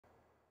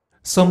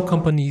Some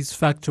companies,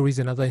 factories,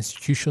 and other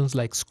institutions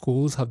like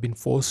schools have been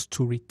forced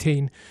to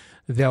retain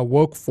their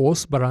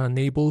workforce but are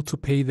unable to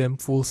pay them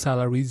full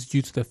salaries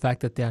due to the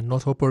fact that they are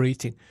not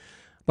operating,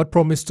 but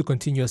promise to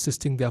continue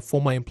assisting their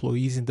former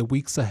employees in the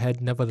weeks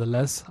ahead,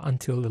 nevertheless,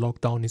 until the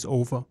lockdown is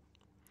over.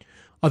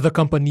 Other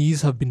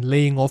companies have been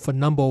laying off a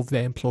number of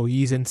their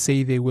employees and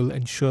say they will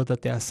ensure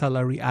that their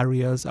salary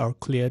arrears are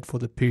cleared for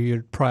the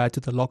period prior to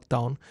the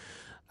lockdown,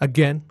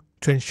 again,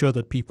 to ensure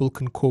that people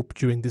can cope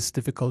during these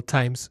difficult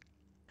times.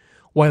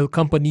 While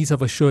companies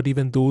have assured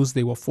even those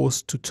they were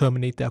forced to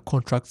terminate their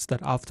contracts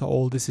that after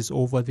all this is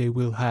over, they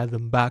will hire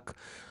them back,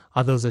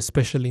 others,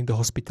 especially in the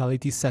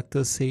hospitality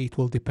sector, say it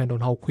will depend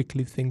on how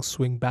quickly things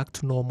swing back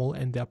to normal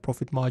and their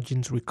profit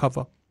margins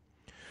recover.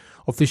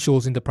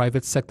 Officials in the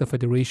private sector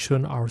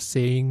federation are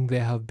saying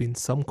there have been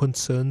some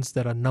concerns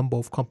that a number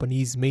of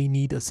companies may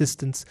need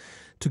assistance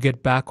to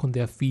get back on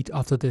their feet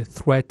after the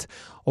threat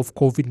of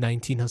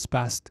COVID-19 has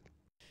passed.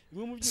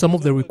 Some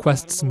of the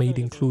requests made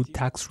include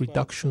tax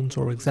reductions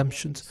or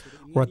exemptions,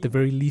 or at the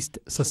very least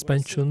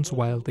suspensions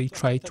while they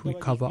try to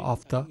recover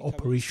after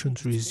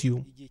operations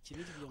resume.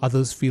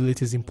 Others feel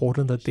it is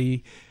important that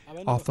they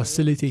are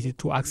facilitated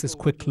to access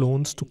quick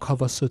loans to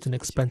cover certain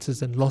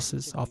expenses and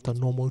losses after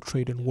normal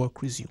trade and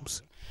work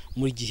resumes.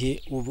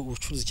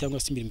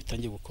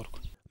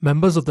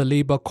 Members of the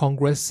Labour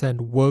Congress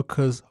and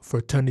Workers'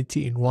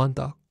 Fraternity in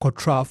Rwanda,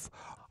 COTRAF,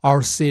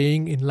 are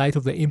saying in light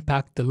of the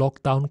impact the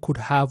lockdown could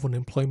have on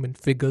employment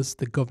figures,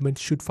 the government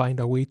should find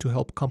a way to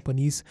help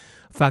companies,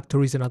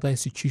 factories and other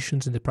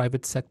institutions in the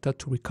private sector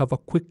to recover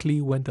quickly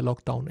when the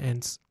lockdown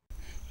ends.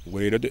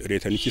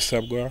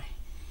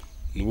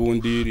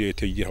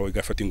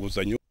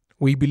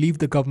 We believe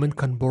the government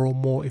can borrow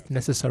more if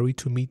necessary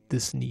to meet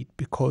this need,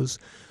 because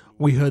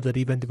we heard that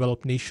even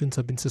developed nations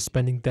have been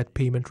suspending debt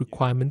payment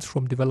requirements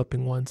from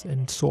developing ones,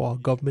 and so our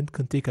government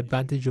can take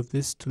advantage of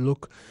this to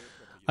look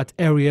at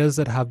areas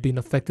that have been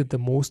affected the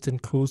most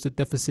and close the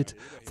deficit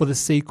for the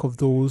sake of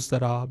those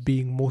that are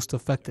being most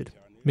affected,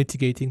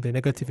 mitigating the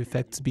negative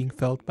effects being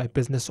felt by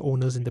business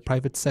owners in the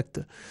private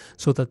sector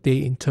so that they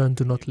in turn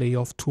do not lay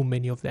off too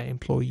many of their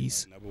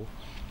employees.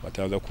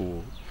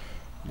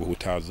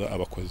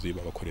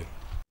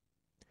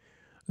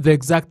 The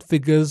exact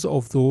figures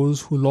of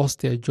those who lost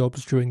their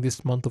jobs during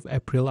this month of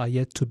April are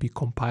yet to be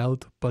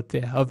compiled, but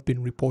there have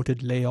been reported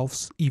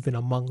layoffs even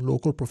among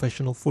local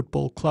professional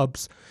football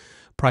clubs,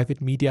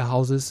 private media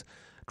houses,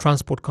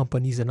 transport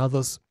companies and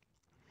others.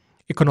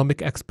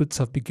 Economic experts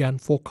have begun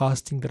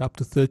forecasting that up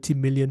to 30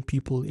 million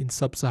people in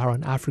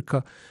sub-Saharan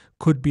Africa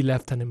could be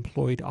left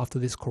unemployed after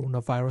this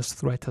coronavirus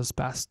threat has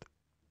passed.